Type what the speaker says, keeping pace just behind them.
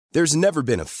There's never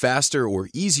been a faster or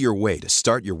easier way to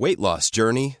start your weight loss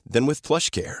journey than with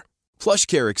PlushCare.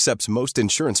 PlushCare accepts most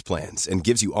insurance plans and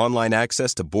gives you online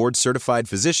access to board-certified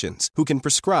physicians who can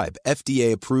prescribe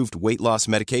FDA-approved weight loss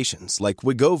medications like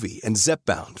Wegovy and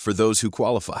Zepbound for those who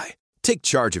qualify. Take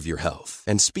charge of your health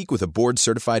and speak with a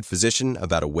board-certified physician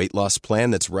about a weight loss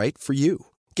plan that's right for you.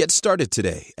 Get started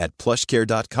today at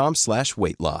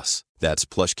plushcare.com/weight-loss. That's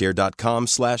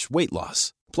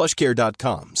plushcare.com/weight-loss.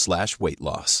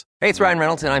 plushcare.com/weight-loss. Hey, it's Ryan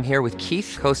Reynolds, and I'm here with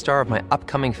Keith, co-star of my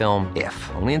upcoming film, If,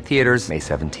 only in theaters May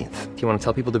 17th. Do you want to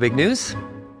tell people the big news?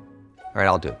 All right,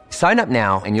 I'll do it. Sign up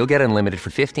now and you'll get unlimited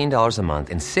for $15 a month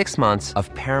and 6 months of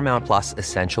Paramount Plus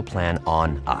Essential Plan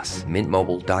on us.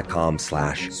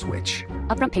 MintMobile.com/switch.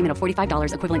 Upfront payment of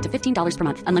 $45 equivalent to $15 per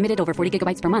month. Unlimited over 40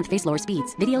 gigabytes per month. Face lower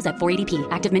speeds. Videos at 480p.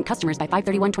 Active Mint customers by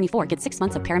 531.24 get 6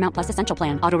 months of Paramount Plus Essential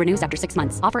Plan. Auto renews after 6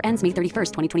 months. Offer ends May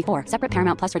 31st, 2024. Separate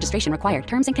Paramount Plus registration required.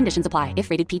 Terms and conditions apply if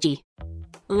rated PG.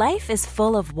 Life is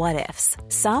full of what-ifs.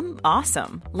 Some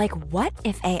awesome. Like what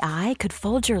if AI could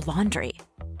fold your laundry?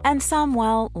 And some,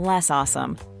 well, less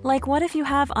awesome. Like what if you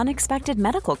have unexpected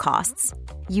medical costs?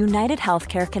 United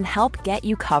Healthcare can help get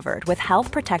you covered with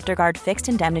Health Protector Guard fixed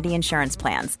indemnity insurance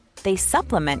plans. They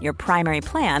supplement your primary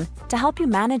plan to help you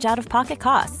manage out-of-pocket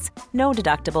costs. No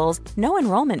deductibles, no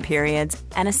enrollment periods,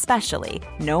 and especially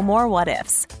no more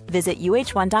what-ifs. Visit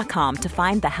UH1.com to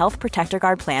find the Health Protector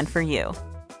Guard plan for you.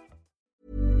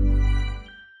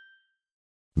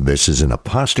 This is an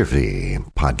Apostrophe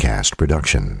podcast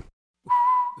production.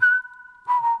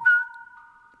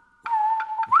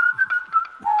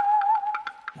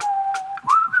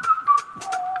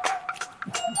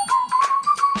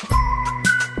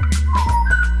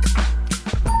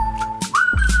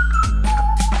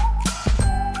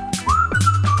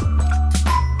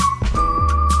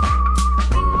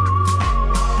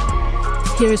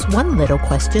 Here's one little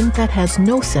question that has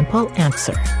no simple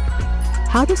answer.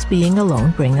 How does being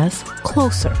alone bring us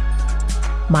closer?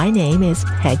 My name is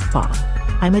Peg Fong.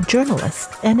 I'm a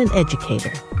journalist and an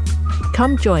educator.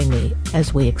 Come join me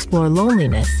as we explore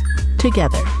loneliness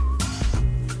together.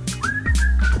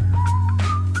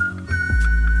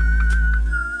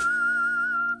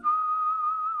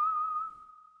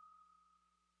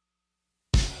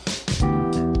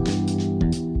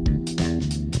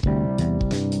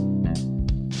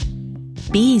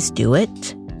 Bees do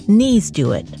it, knees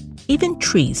do it, even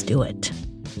trees do it.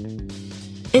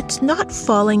 It's not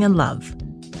falling in love,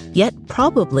 yet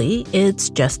probably it's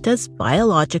just as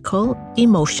biological,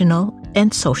 emotional,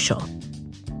 and social.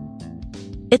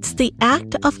 It's the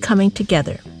act of coming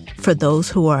together for those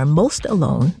who are most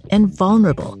alone and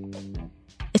vulnerable.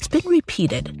 It's been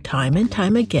repeated time and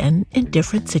time again in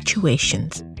different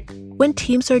situations. When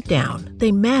teams are down,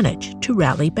 they manage to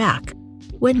rally back.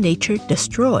 When nature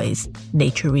destroys,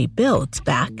 nature rebuilds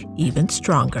back even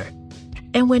stronger.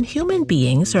 And when human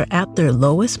beings are at their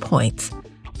lowest points,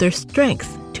 their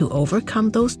strength to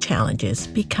overcome those challenges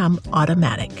become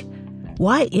automatic.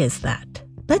 Why is that?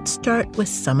 Let's start with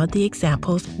some of the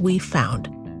examples we found.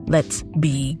 Let's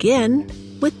begin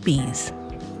with bees.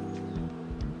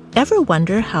 Ever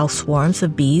wonder how swarms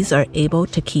of bees are able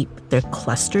to keep their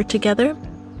cluster together?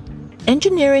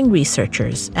 Engineering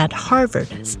researchers at Harvard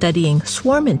studying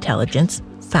swarm intelligence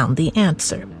found the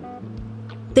answer.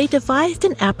 They devised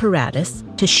an apparatus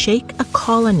to shake a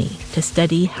colony to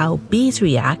study how bees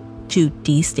react to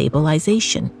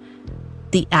destabilization.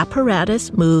 The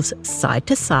apparatus moves side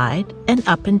to side and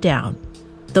up and down,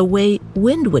 the way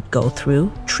wind would go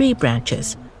through tree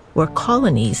branches where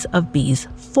colonies of bees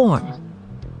form.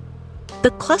 The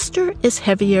cluster is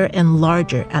heavier and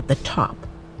larger at the top,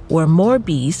 where more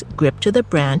bees grip to the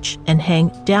branch and hang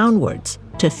downwards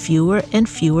to fewer and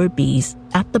fewer bees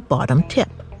at the bottom tip.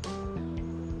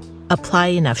 Apply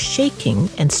enough shaking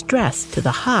and stress to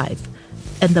the hive,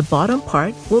 and the bottom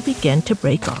part will begin to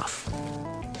break off.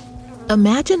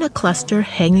 Imagine a cluster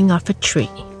hanging off a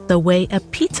tree, the way a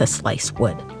pizza slice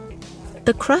would.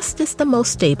 The crust is the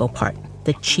most stable part.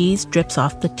 The cheese drips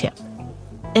off the tip.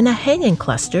 In a hanging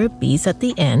cluster, bees at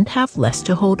the end have less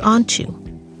to hold on to.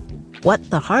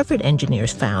 What the Harvard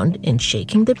engineers found in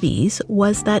shaking the bees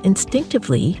was that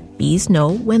instinctively, bees know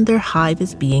when their hive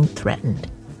is being threatened.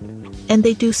 And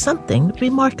they do something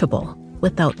remarkable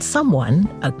without someone,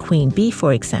 a queen bee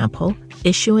for example,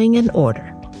 issuing an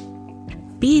order.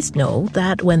 Bees know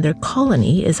that when their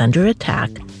colony is under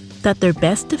attack, that their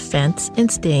best defense in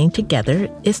staying together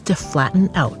is to flatten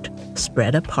out,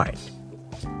 spread apart.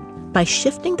 By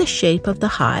shifting the shape of the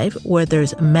hive where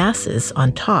there's masses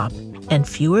on top and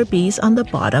fewer bees on the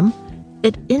bottom,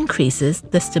 it increases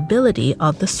the stability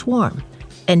of the swarm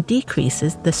and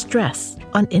decreases the stress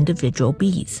on individual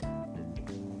bees.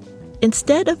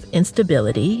 Instead of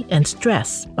instability and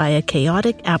stress by a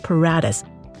chaotic apparatus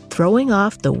throwing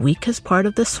off the weakest part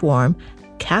of the swarm,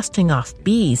 casting off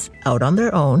bees out on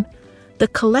their own, the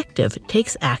collective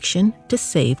takes action to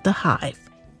save the hive.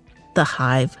 The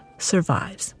hive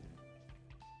survives.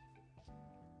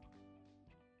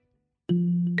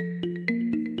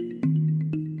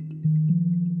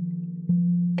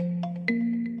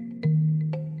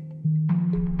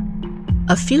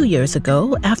 A few years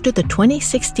ago, after the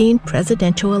 2016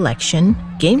 presidential election,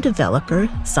 game developer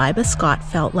Zyba Scott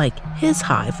felt like his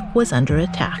hive was under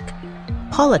attack.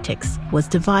 Politics was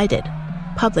divided,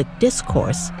 public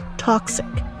discourse toxic,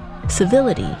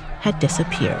 civility had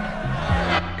disappeared.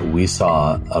 We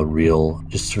saw a real,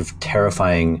 just sort of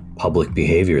terrifying public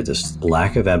behavior, this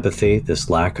lack of empathy, this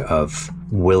lack of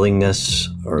willingness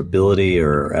or ability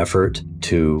or effort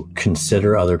to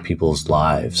consider other people's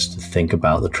lives, to think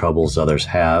about the troubles others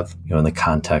have. In the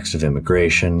context of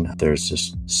immigration, there's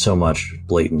just so much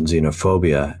blatant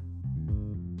xenophobia.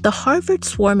 The Harvard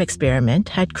swarm experiment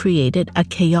had created a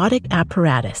chaotic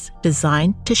apparatus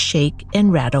designed to shake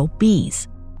and rattle bees.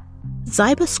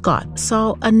 Zyba Scott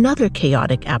saw another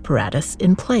chaotic apparatus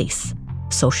in place: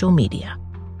 social media.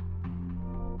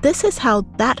 This is how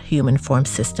that human-formed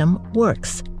system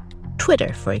works.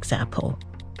 Twitter, for example.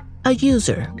 A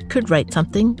user could write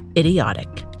something idiotic.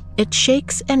 It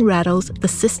shakes and rattles the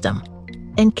system,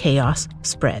 and chaos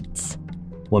spreads.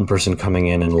 One person coming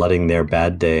in and letting their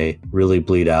bad day really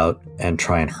bleed out and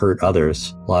try and hurt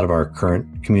others. A lot of our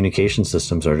current communication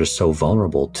systems are just so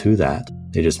vulnerable to that.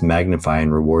 They just magnify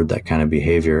and reward that kind of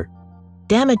behavior.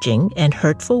 Damaging and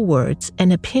hurtful words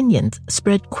and opinions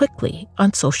spread quickly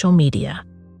on social media.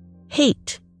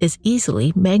 Hate is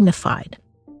easily magnified.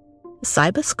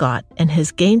 Zyba Scott and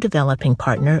his game developing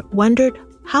partner wondered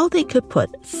how they could put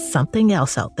something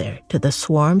else out there to the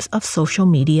swarms of social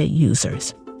media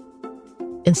users.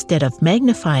 Instead of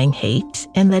magnifying hate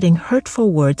and letting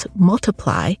hurtful words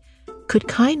multiply, could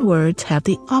kind words have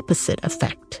the opposite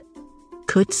effect?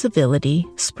 Could civility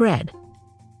spread?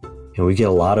 We get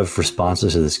a lot of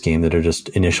responses to this game that are just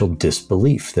initial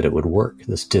disbelief that it would work,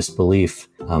 this disbelief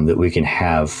that we can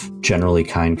have generally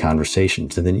kind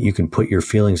conversations, and then you can put your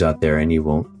feelings out there and you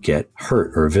won't get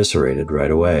hurt or eviscerated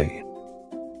right away.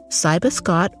 Zyba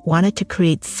Scott wanted to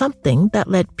create something that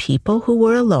let people who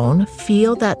were alone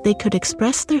feel that they could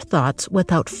express their thoughts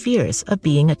without fears of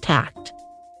being attacked.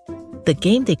 The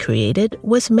game they created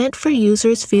was meant for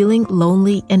users feeling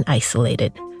lonely and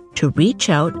isolated, to reach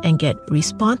out and get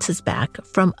responses back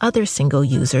from other single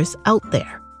users out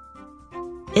there.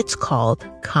 It's called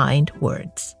Kind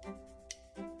Words.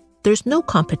 There's no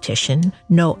competition,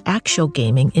 no actual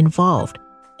gaming involved,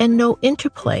 and no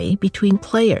interplay between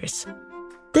players.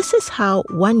 This is how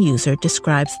one user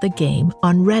describes the game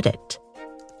on Reddit.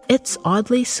 It's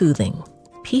oddly soothing.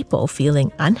 People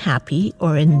feeling unhappy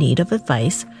or in need of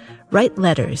advice write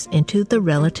letters into the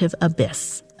relative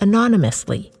abyss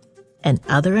anonymously, and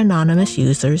other anonymous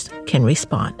users can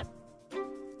respond.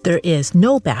 There is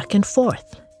no back and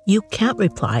forth. You can't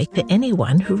reply to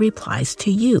anyone who replies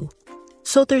to you.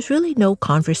 So there's really no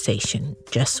conversation,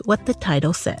 just what the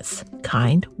title says,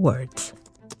 Kind Words.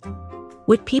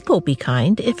 Would people be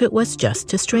kind if it was just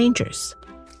to strangers?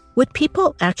 Would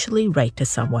people actually write to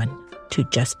someone to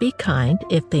just be kind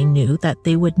if they knew that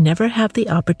they would never have the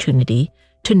opportunity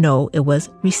to know it was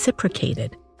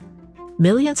reciprocated?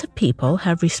 Millions of people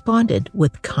have responded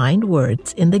with kind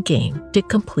words in the game to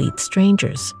complete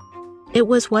strangers. It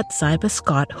was what Zyba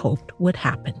Scott hoped would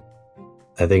happen.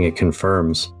 I think it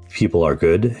confirms people are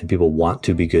good and people want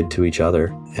to be good to each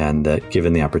other, and that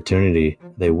given the opportunity,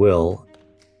 they will.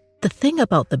 The thing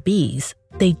about the bees,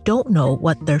 they don't know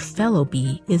what their fellow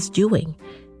bee is doing.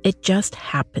 It just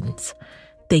happens.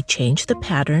 They change the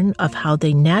pattern of how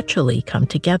they naturally come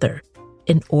together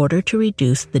in order to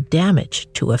reduce the damage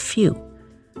to a few.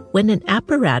 When an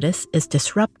apparatus is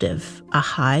disruptive, a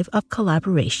hive of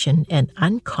collaboration and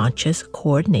unconscious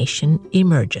coordination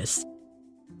emerges.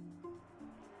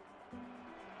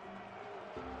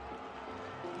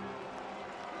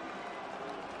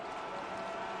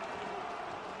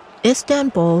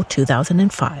 Istanbul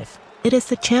 2005. It is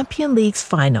the Champions League's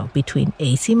final between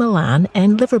AC Milan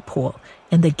and Liverpool,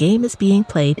 and the game is being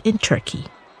played in Turkey.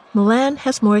 Milan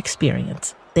has more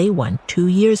experience. They won 2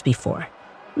 years before.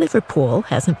 Liverpool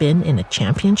hasn't been in a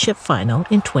championship final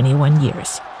in 21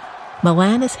 years.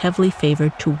 Milan is heavily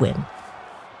favored to win.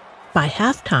 By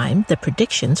halftime, the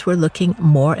predictions were looking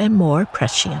more and more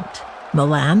prescient.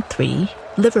 Milan 3,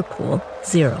 Liverpool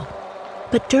 0.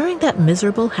 But during that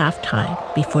miserable halftime,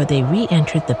 before they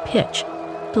re-entered the pitch,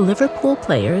 the Liverpool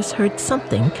players heard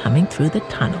something coming through the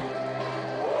tunnel.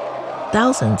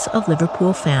 Thousands of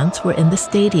Liverpool fans were in the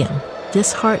stadium,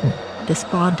 disheartened,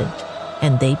 despondent,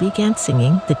 and they began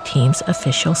singing the team's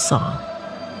official song.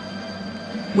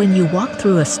 When you walk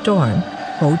through a storm,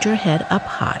 hold your head up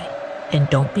high and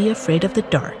don't be afraid of the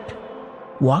dark.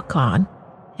 Walk on,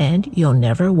 and you'll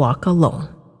never walk alone.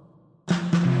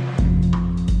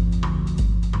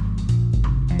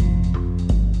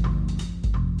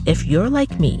 If you're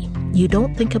like me, you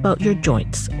don't think about your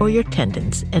joints or your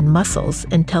tendons and muscles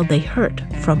until they hurt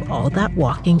from all that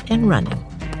walking and running.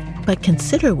 But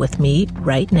consider with me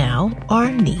right now our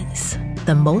knees,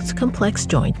 the most complex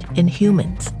joint in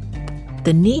humans.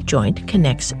 The knee joint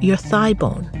connects your thigh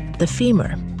bone, the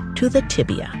femur, to the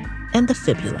tibia and the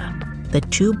fibula, the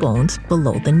two bones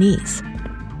below the knees.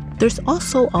 There's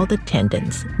also all the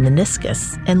tendons,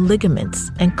 meniscus, and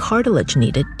ligaments and cartilage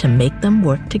needed to make them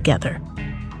work together.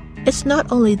 It's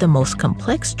not only the most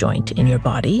complex joint in your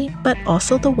body, but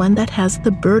also the one that has the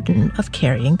burden of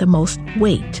carrying the most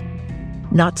weight.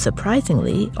 Not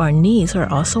surprisingly, our knees are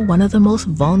also one of the most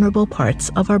vulnerable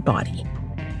parts of our body.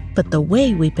 But the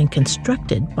way we've been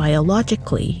constructed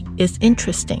biologically is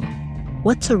interesting.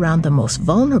 What's around the most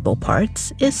vulnerable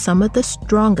parts is some of the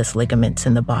strongest ligaments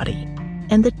in the body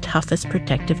and the toughest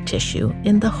protective tissue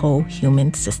in the whole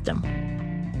human system.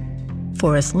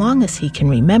 For as long as he can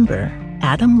remember,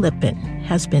 Adam Lippin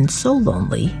has been so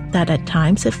lonely that at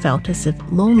times it felt as if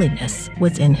loneliness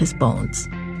was in his bones.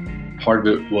 Part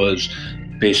of it was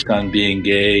based on being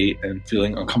gay and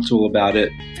feeling uncomfortable about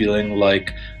it, feeling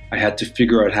like I had to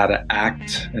figure out how to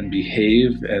act and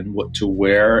behave and what to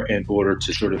wear in order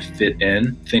to sort of fit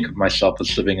in. Think of myself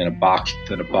as living in a box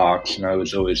within a box, and I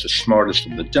was always the smartest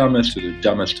of the dumbest or the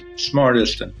dumbest of the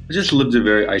smartest, and I just lived a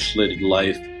very isolated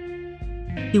life.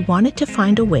 He wanted to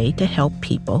find a way to help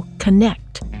people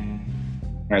connect.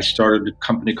 I started a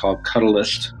company called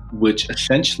Cuddlist, which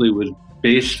essentially was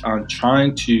based on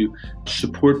trying to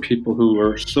support people who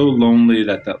are so lonely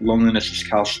that loneliness is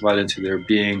calcified into their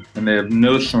being, and they have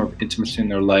no form of intimacy in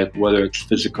their life, whether it's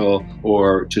physical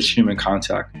or just human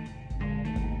contact.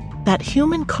 That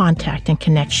human contact and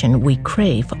connection we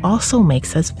crave also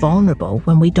makes us vulnerable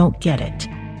when we don't get it.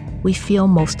 We feel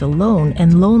most alone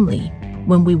and lonely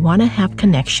when we want to have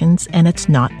connections and it's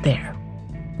not there.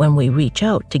 When we reach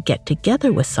out to get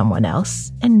together with someone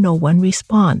else and no one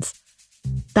responds.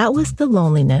 That was the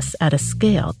loneliness at a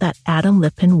scale that Adam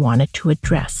Lippin wanted to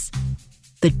address.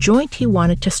 The joint he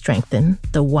wanted to strengthen,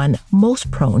 the one most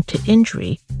prone to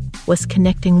injury, was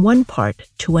connecting one part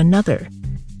to another.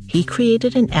 He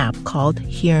created an app called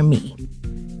Hear Me.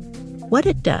 What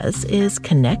it does is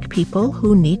connect people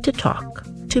who need to talk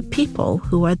to people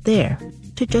who are there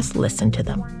to just listen to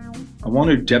them. I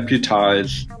want to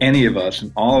deputize any of us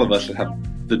and all of us that have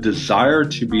the desire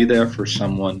to be there for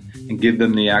someone and give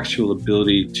them the actual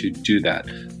ability to do that.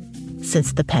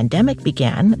 Since the pandemic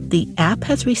began, the app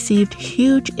has received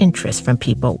huge interest from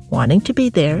people wanting to be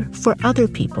there for other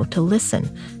people to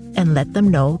listen and let them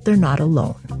know they're not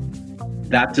alone.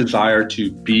 That desire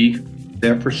to be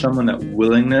there for someone, that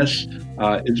willingness,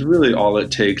 is really all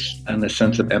it takes, and the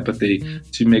sense of empathy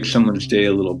to make someone's day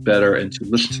a little better and to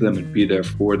listen to them and be there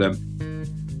for them.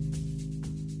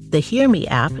 The Hear Me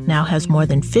app now has more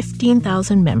than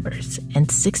 15,000 members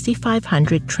and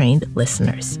 6,500 trained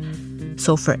listeners.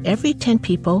 So for every 10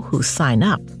 people who sign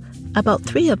up, about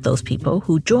 3 of those people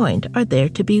who joined are there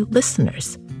to be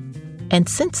listeners. And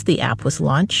since the app was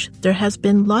launched, there has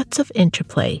been lots of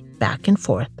interplay back and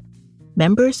forth.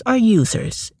 Members are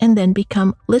users and then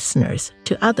become listeners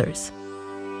to others.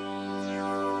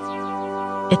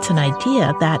 It's an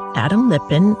idea that Adam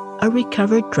Lippin, a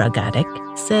recovered drug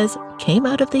addict, says came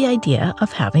out of the idea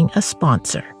of having a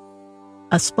sponsor.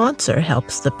 A sponsor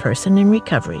helps the person in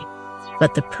recovery,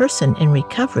 but the person in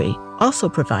recovery also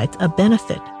provides a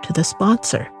benefit to the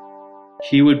sponsor.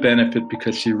 He would benefit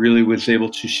because he really was able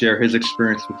to share his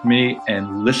experience with me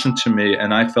and listen to me,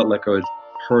 and I felt like I was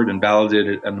heard and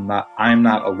validated, and I'm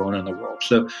not alone in the world.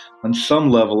 So on some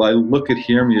level, I look at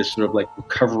Hear Me as sort of like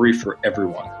recovery for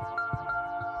everyone.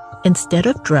 Instead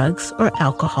of drugs or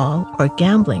alcohol or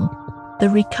gambling, the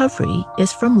recovery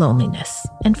is from loneliness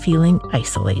and feeling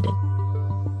isolated.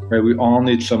 Right? We all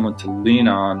need someone to lean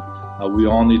on. We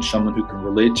all need someone who can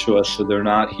relate to us, so they're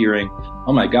not hearing,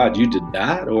 "Oh my God, you did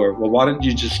that," or "Well, why didn't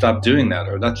you just stop doing that?"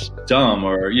 or "That's dumb,"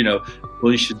 or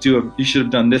 "Well, you should have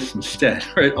done this instead."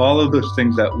 Right? All of those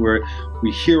things that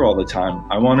we hear all the time.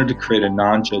 I wanted to create a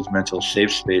non-judgmental,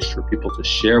 safe space for people to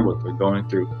share what they're going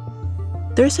through.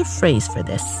 There's a phrase for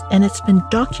this, and it's been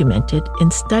documented in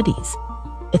studies.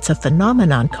 It's a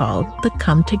phenomenon called the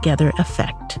come-together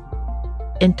effect.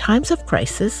 In times of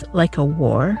crisis, like a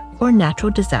war or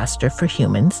natural disaster for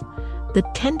humans, the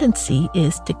tendency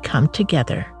is to come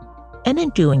together. And in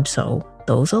doing so,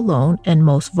 those alone and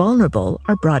most vulnerable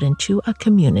are brought into a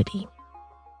community.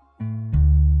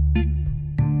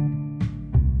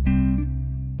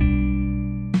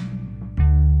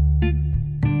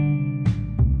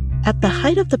 At the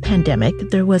height of the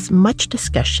pandemic, there was much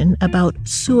discussion about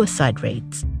suicide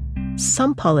rates.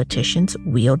 Some politicians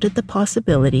wielded the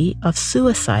possibility of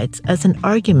suicides as an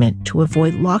argument to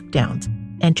avoid lockdowns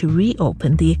and to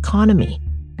reopen the economy.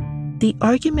 The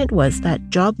argument was that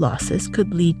job losses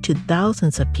could lead to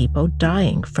thousands of people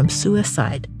dying from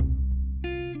suicide.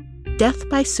 Death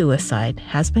by suicide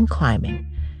has been climbing.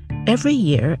 Every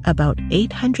year, about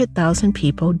 800,000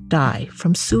 people die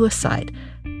from suicide,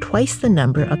 twice the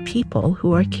number of people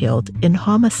who are killed in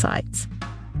homicides.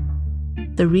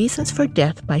 The reasons for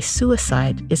death by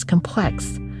suicide is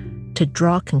complex. To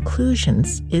draw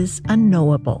conclusions is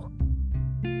unknowable.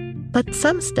 But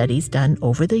some studies done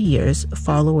over the years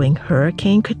following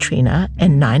Hurricane Katrina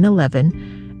and 9/11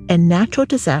 and natural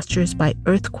disasters by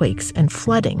earthquakes and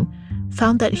flooding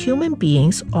found that human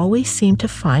beings always seem to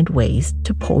find ways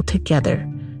to pull together,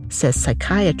 says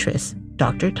psychiatrist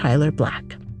Dr. Tyler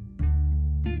Black.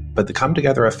 But the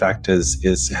come-together effect has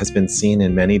been seen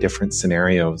in many different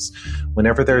scenarios.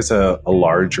 Whenever there's a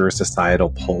larger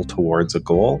societal pull towards a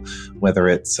goal, whether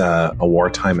it's a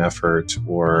wartime effort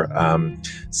or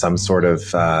some sort of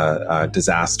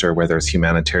disaster where there's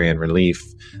humanitarian relief,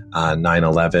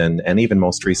 9/11, and even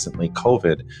most recently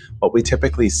COVID, what we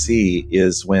typically see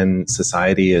is when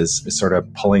society is sort of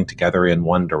pulling together in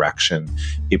one direction,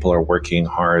 people are working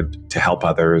hard to help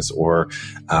others or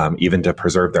even to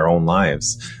preserve their own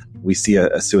lives, we see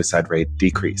a suicide rate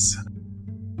decrease.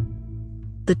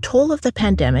 The toll of the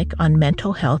pandemic on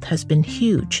mental health has been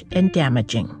huge and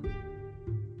damaging.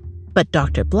 But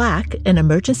Dr. Black, an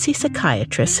emergency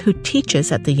psychiatrist who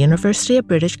teaches at the University of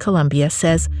British Columbia,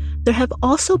 says there have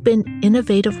also been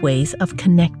innovative ways of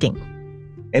connecting.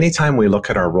 Anytime we look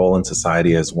at our role in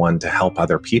society as one to help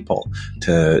other people,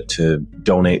 to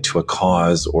donate to a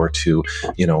cause or to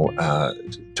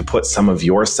put some of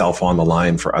yourself on the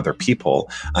line for other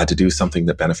people, to do something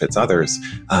that benefits others,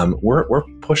 we're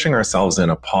pushing ourselves in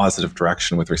a positive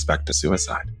direction with respect to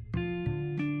suicide.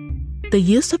 The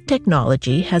use of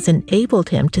technology has enabled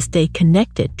him to stay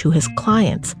connected to his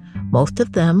clients, most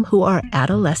of them who are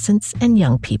adolescents and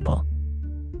young people.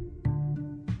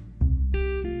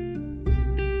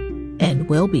 And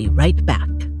we'll be right back.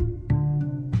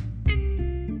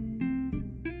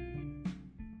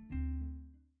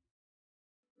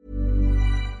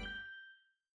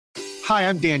 Hi,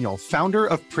 I'm Daniel, founder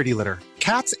of Pretty Litter.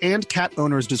 Cats and cat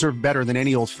owners deserve better than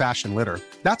any old-fashioned litter.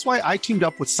 That's why I teamed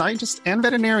up with scientists and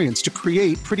veterinarians to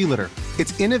create Pretty Litter.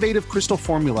 Its innovative crystal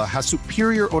formula has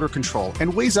superior odor control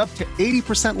and weighs up to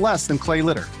 80% less than clay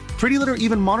litter. Pretty Litter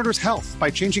even monitors health by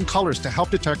changing colors to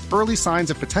help detect early signs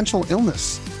of potential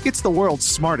illness. It's the world's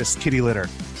smartest kitty litter.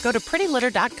 Go to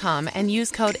prettylitter.com and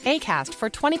use code ACAST for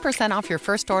 20% off your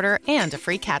first order and a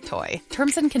free cat toy.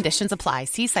 Terms and conditions apply.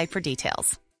 See site for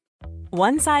details.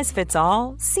 One size fits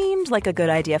all seemed like a good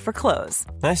idea for clothes.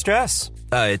 Nice dress.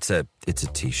 It's a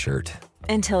t-shirt.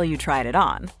 Until you tried it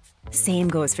on. Same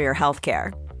goes for your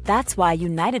healthcare. That's why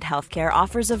United Healthcare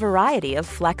offers a variety of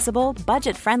flexible,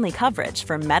 budget-friendly coverage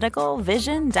for medical,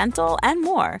 vision, dental, and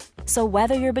more. So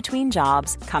whether you're between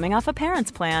jobs, coming off a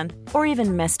parent's plan, or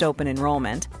even missed open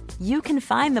enrollment, you can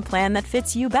find the plan that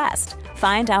fits you best.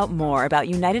 Find out more about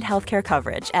United Healthcare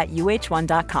coverage at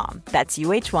uh1.com. That's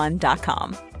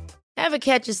uh1.com. Ever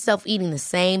catch yourself eating the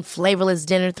same flavorless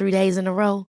dinner 3 days in a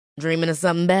row? Dreaming of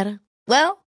something better?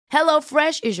 Well,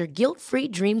 HelloFresh is your guilt-free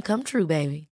dream come true,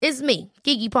 baby. It's me,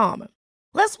 Keke Palmer.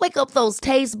 Let's wake up those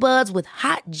taste buds with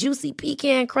hot, juicy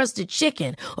pecan-crusted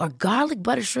chicken or garlic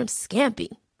butter shrimp scampi.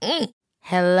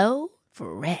 Hello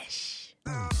Fresh.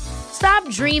 Stop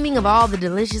dreaming of all the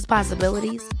delicious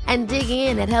possibilities and dig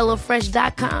in at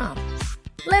HelloFresh.com.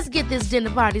 Let's get this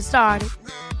dinner party started.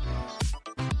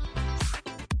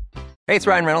 Hey, it's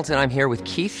Ryan Reynolds, and I'm here with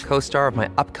Keith, co-star of my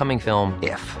upcoming film,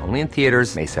 If, only in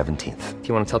theaters May 17th. Do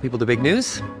you want to tell people the big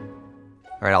news?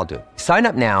 All right, I'll do it. Sign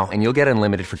up now and you'll get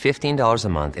unlimited for $15 a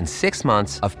month and 6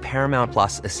 months of Paramount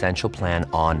Plus Essential Plan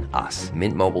on us.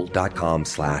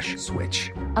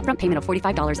 MintMobile.com/switch. Upfront payment of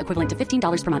 $45 equivalent to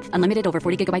 $15 per month. Unlimited over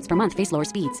 40 gigabytes per month. Face lower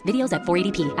speeds. Videos at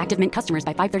 480p. Active Mint customers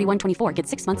by 531.24 get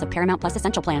 6 months of Paramount Plus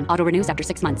Essential Plan. Auto renews after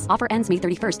 6 months. Offer ends May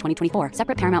 31st, 2024.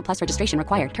 Separate Paramount Plus registration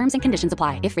required. Terms and conditions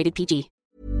apply if rated PG.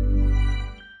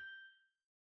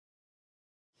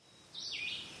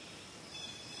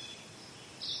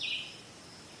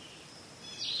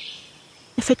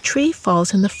 If a tree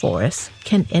falls in the forest,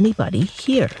 can anybody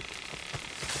hear?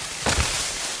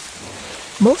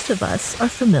 Most of us are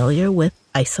familiar with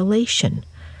isolation,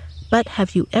 but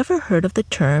have you ever heard of the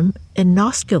term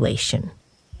inosculation?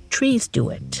 Trees do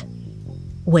it.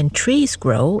 When trees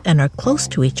grow and are close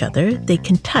to each other, they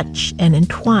can touch and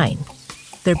entwine.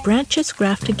 Their branches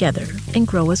graft together and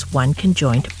grow as one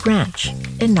conjoined branch,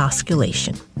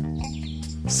 inosculation.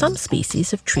 Some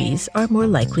species of trees are more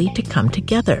likely to come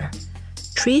together.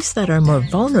 Trees that are more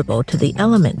vulnerable to the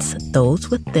elements, those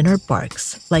with thinner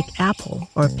barks, like apple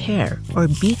or pear or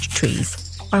beech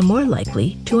trees, are more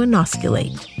likely to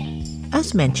inosculate.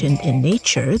 As mentioned in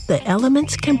nature, the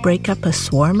elements can break up a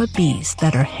swarm of bees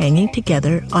that are hanging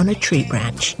together on a tree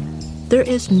branch. There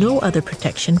is no other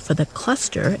protection for the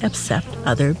cluster except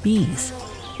other bees.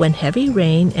 When heavy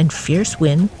rain and fierce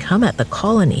wind come at the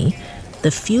colony, the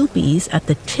few bees at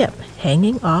the tip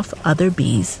hanging off other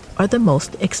bees are the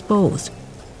most exposed.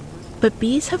 But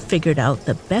bees have figured out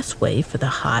the best way for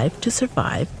the hive to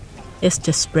survive is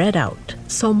to spread out,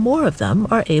 so more of them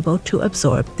are able to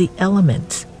absorb the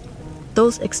elements.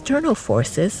 Those external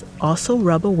forces also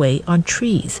rub away on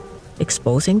trees,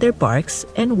 exposing their barks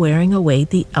and wearing away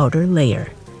the outer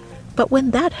layer. But when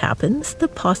that happens, the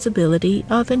possibility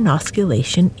of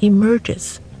inosculation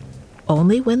emerges.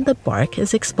 Only when the bark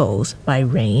is exposed by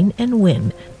rain and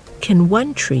wind can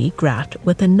one tree graft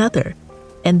with another,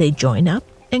 and they join up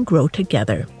and grow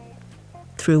together.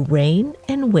 Through rain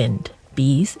and wind,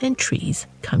 bees and trees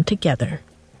come together.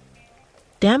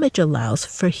 Damage allows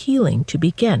for healing to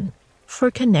begin, for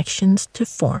connections to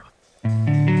form.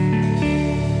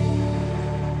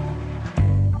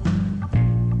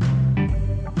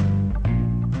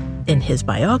 In his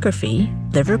biography,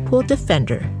 Liverpool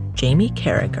defender Jamie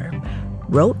Carragher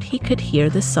wrote he could hear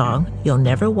the song "You'll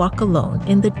Never Walk Alone"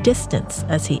 in the distance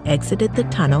as he exited the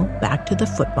tunnel back to the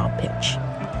football pitch.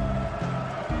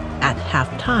 At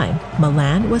halftime,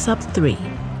 Milan was up 3,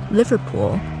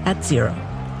 Liverpool at 0.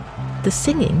 The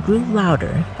singing grew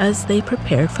louder as they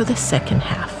prepared for the second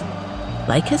half.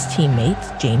 Like his teammates,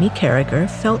 Jamie Carragher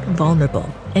felt vulnerable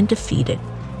and defeated.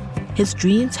 His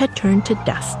dreams had turned to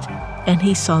dust, and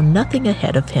he saw nothing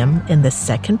ahead of him in the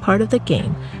second part of the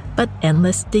game but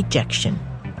endless dejection.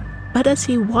 But as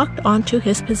he walked onto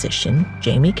his position,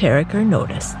 Jamie Carragher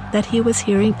noticed that he was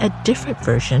hearing a different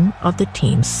version of the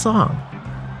team's song.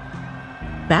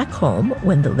 Back home,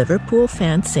 when the Liverpool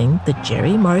fans sing the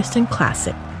Jerry Morrison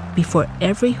Classic before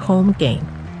every home game,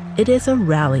 it is a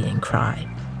rallying cry.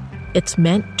 It's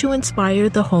meant to inspire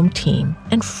the home team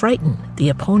and frighten the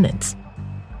opponents.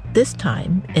 This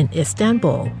time in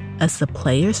Istanbul, as the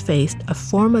players faced a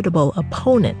formidable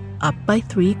opponent up by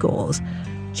 3 goals,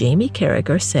 Jamie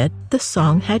Carragher said the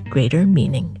song had greater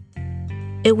meaning.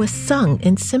 It was sung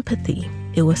in sympathy.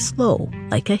 It was slow,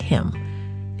 like a hymn.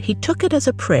 He took it as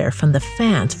a prayer from the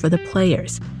fans for the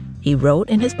players. He wrote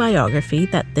in his biography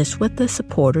that this was the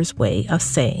supporters' way of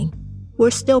saying, "We're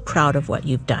still proud of what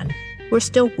you've done. We're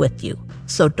still with you,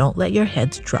 so don't let your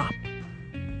heads drop."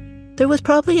 There was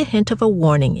probably a hint of a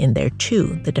warning in there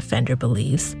too, the defender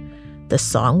believes. The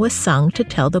song was sung to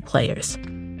tell the players,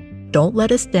 "Don't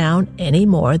let us down any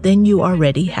more than you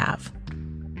already have."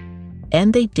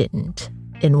 And they didn't.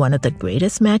 In one of the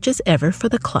greatest matches ever for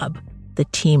the club, the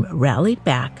team rallied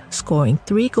back, scoring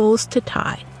 3 goals to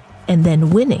tie, and then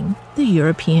winning the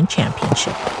European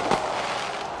Championship.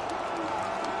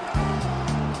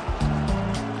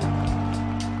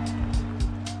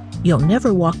 You'll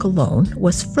Never Walk Alone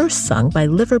was first sung by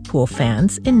Liverpool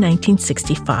fans in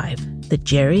 1965, the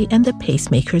Jerry and the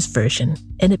Pacemakers version,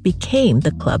 and it became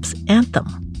the club's anthem.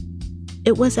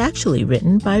 It was actually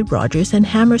written by Rodgers and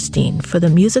Hammerstein for the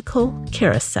musical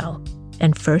Carousel,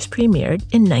 and first premiered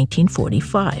in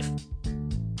 1945.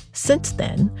 Since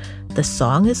then, the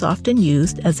song is often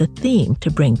used as a theme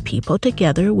to bring people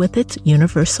together with its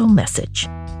universal message.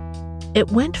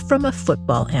 It went from a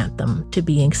football anthem to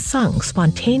being sung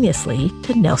spontaneously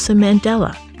to Nelson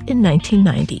Mandela in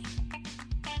 1990.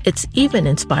 It's even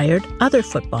inspired other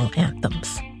football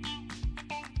anthems.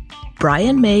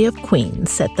 Brian May of Queen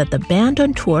said that the band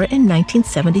on tour in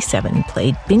 1977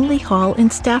 played Bingley Hall in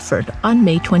Stafford on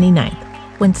May 29th,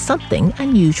 when something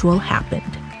unusual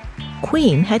happened.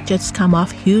 Queen had just come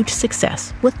off huge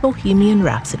success with Bohemian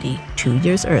Rhapsody 2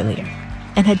 years earlier,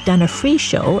 and had done a free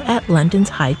show at London's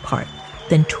Hyde Park,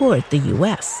 then toured the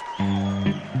U.S.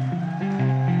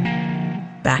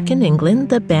 Back in England,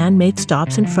 the band made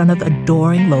stops in front of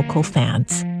adoring local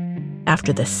fans.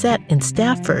 After the set in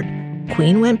Stafford,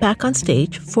 Queen went back on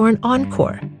stage for an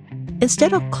encore.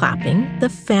 Instead of clapping, the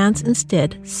fans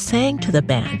instead sang to the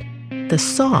band the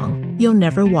song "You'll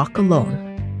Never Walk Alone."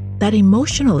 That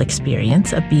emotional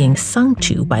experience of being sung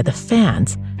to by the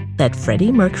fans led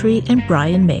Freddie Mercury and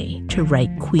Brian May to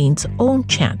write Queen's own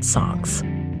chant songs.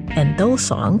 And those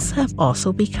songs have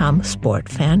also become sport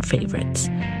fan favorites.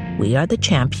 We Are the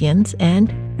Champions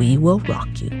and We Will Rock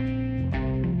You.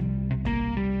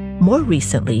 More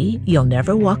recently, You'll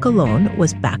Never Walk Alone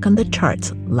was back on the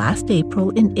charts last April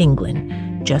in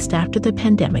England, just after the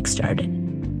pandemic started.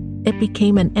 It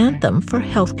became an anthem for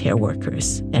healthcare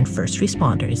workers and first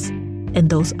responders, and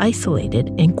those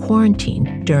isolated in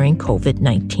quarantine during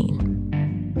COVID-19.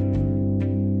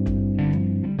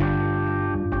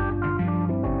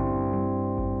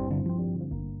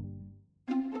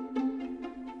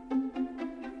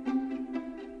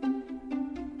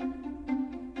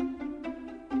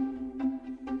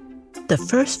 The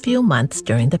first few months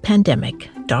during the pandemic,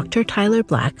 Dr. Tyler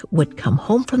Black would come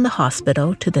home from the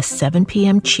hospital to the 7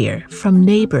 p.m. cheer from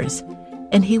neighbors,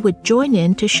 and he would join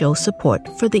in to show support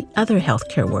for the other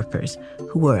healthcare workers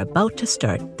who were about to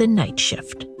start the night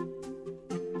shift.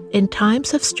 In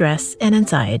times of stress and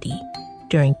anxiety,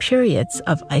 during periods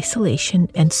of isolation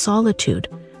and solitude,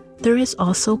 there is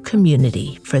also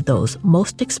community for those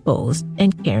most exposed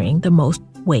and carrying the most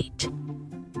weight.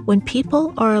 When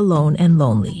people are alone and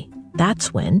lonely,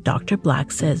 that's when Dr.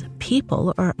 Black says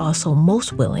people are also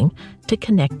most willing to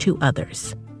connect to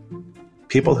others.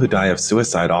 People who die of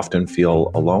suicide often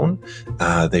feel alone.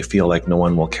 They feel like no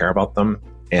one will care about them.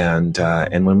 And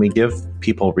when we give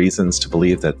people reasons to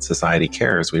believe that society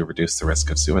cares, we reduce the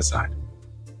risk of suicide.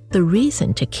 The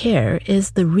reason to care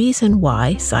is the reason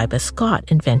why Syba Scott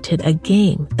invented a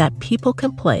game that people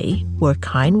can play where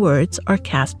kind words are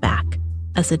cast back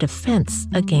as a defense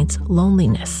against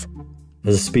loneliness.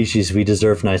 As a species, we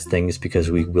deserve nice things because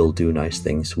we will do nice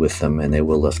things with them and they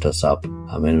will lift us up.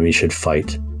 And we should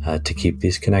fight to keep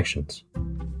these connections.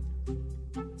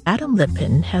 Adam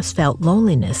Lippin has felt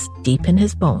loneliness deep in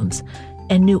his bones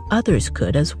and knew others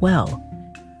could as well.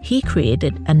 He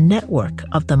created a network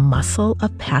of the muscle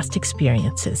of past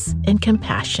experiences and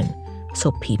compassion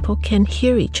so people can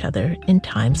hear each other in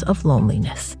times of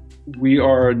loneliness. We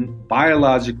are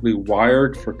biologically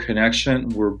wired for connection.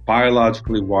 We're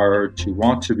biologically wired to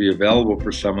want to be available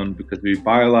for someone because we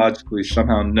biologically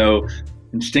somehow know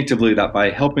instinctively that by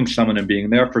helping someone and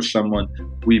being there for someone,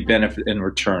 we benefit in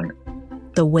return.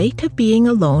 The weight of being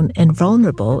alone and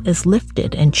vulnerable is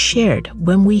lifted and shared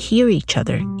when we hear each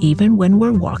other, even when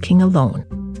we're walking alone,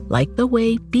 like the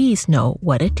way bees know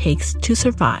what it takes to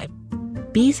survive.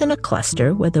 Bees in a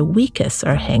cluster where the weakest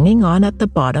are hanging on at the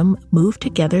bottom move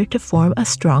together to form a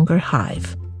stronger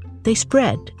hive. They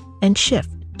spread and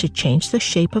shift to change the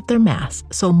shape of their mass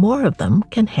so more of them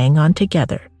can hang on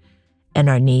together. And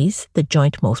our knees, the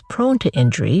joint most prone to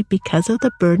injury because of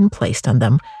the burden placed on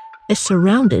them, is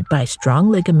surrounded by strong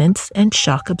ligaments and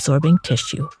shock-absorbing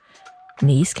tissue.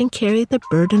 Knees can carry the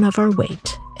burden of our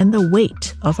weight and the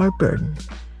weight of our burden.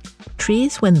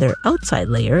 Trees, when their outside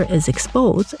layer is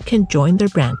exposed, can join their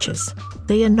branches.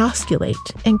 They inoculate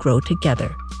and grow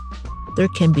together. There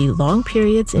can be long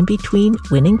periods in between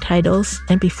winning titles,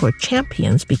 and before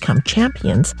champions become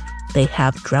champions, they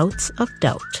have droughts of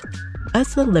doubt,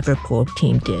 as the Liverpool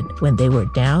team did when they were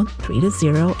down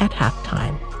 3-0 at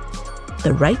halftime.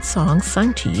 The right song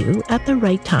sung to you at the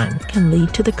right time can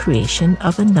lead to the creation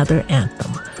of another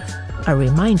anthem, a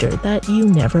reminder that you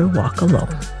never walk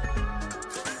alone.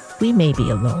 We may be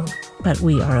alone, but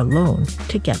we are alone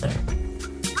together.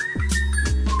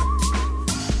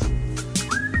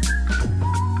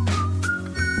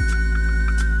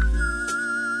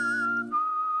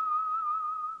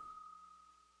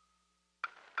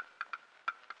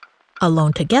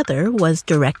 Alone Together was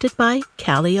directed by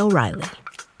Callie O'Reilly.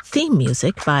 Theme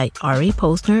music by Ari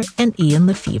Posner and Ian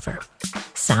Lefevre.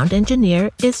 Sound engineer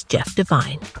is Jeff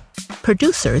Devine.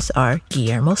 Producers are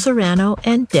Guillermo Serrano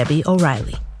and Debbie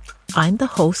O'Reilly. I'm the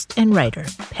host and writer,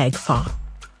 Peg Fong.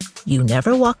 You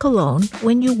never walk alone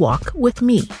when you walk with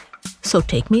me. So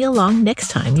take me along next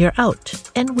time you're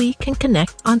out, and we can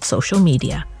connect on social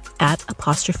media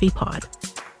 @apostrophe_pod.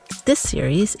 This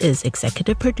series is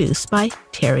executive produced by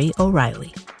Terry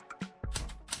O'Reilly.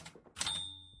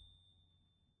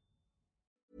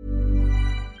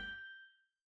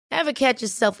 Ever catch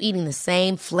yourself eating the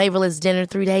same flavorless dinner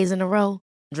 3 days in a row?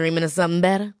 Dreaming of something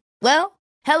better? Well,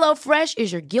 HelloFresh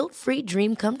is your guilt-free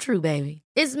dream come true, baby.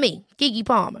 It's me, Keke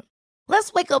Palmer.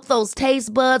 Let's wake up those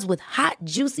taste buds with hot,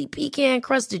 juicy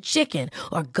pecan-crusted chicken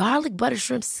or garlic butter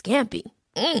shrimp scampi.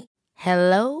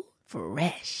 Hello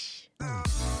Fresh.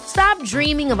 Stop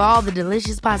dreaming of all the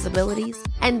delicious possibilities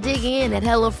and dig in at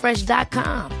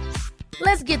HelloFresh.com.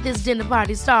 Let's get this dinner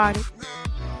party started.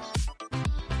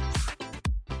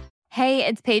 Hey,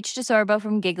 it's Paige DeSorbo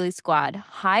from Giggly Squad.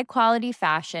 High quality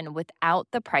fashion without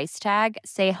the price tag.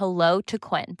 Say hello to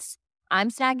Quince. I'm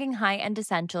snagging high-end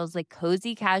essentials like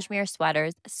cozy cashmere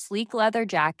sweaters, sleek leather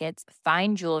jackets,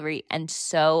 fine jewelry, and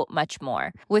so much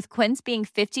more. With Quince being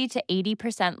 50 to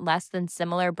 80% less than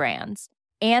similar brands.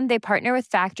 And they partner with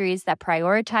factories that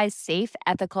prioritize safe,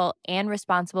 ethical, and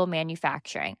responsible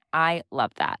manufacturing. I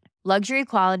love that. Luxury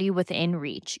quality within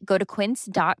reach. Go to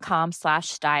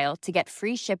quince.com/style to get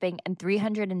free shipping and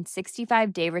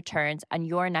 365-day returns on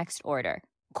your next order.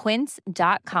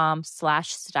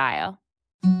 Quince.com/style.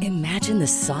 Imagine the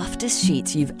softest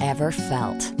sheets you've ever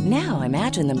felt. Now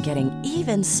imagine them getting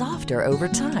even softer over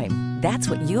time. That's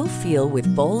what you'll feel with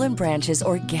Boll & Branch's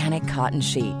organic cotton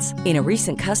sheets. In a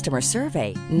recent customer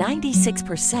survey,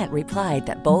 96% replied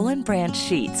that Boll & Branch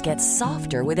sheets get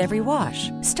softer with every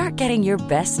wash. Start getting your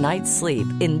best night's sleep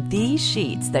in these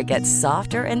sheets that get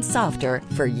softer and softer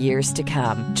for years to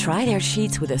come. Try their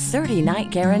sheets with a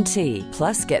 30-night guarantee.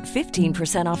 Plus, get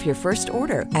 15% off your first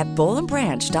order at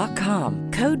bollandbranch.com.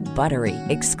 Code BUTTERY.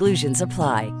 Exclusions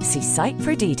apply. See site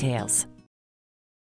for details.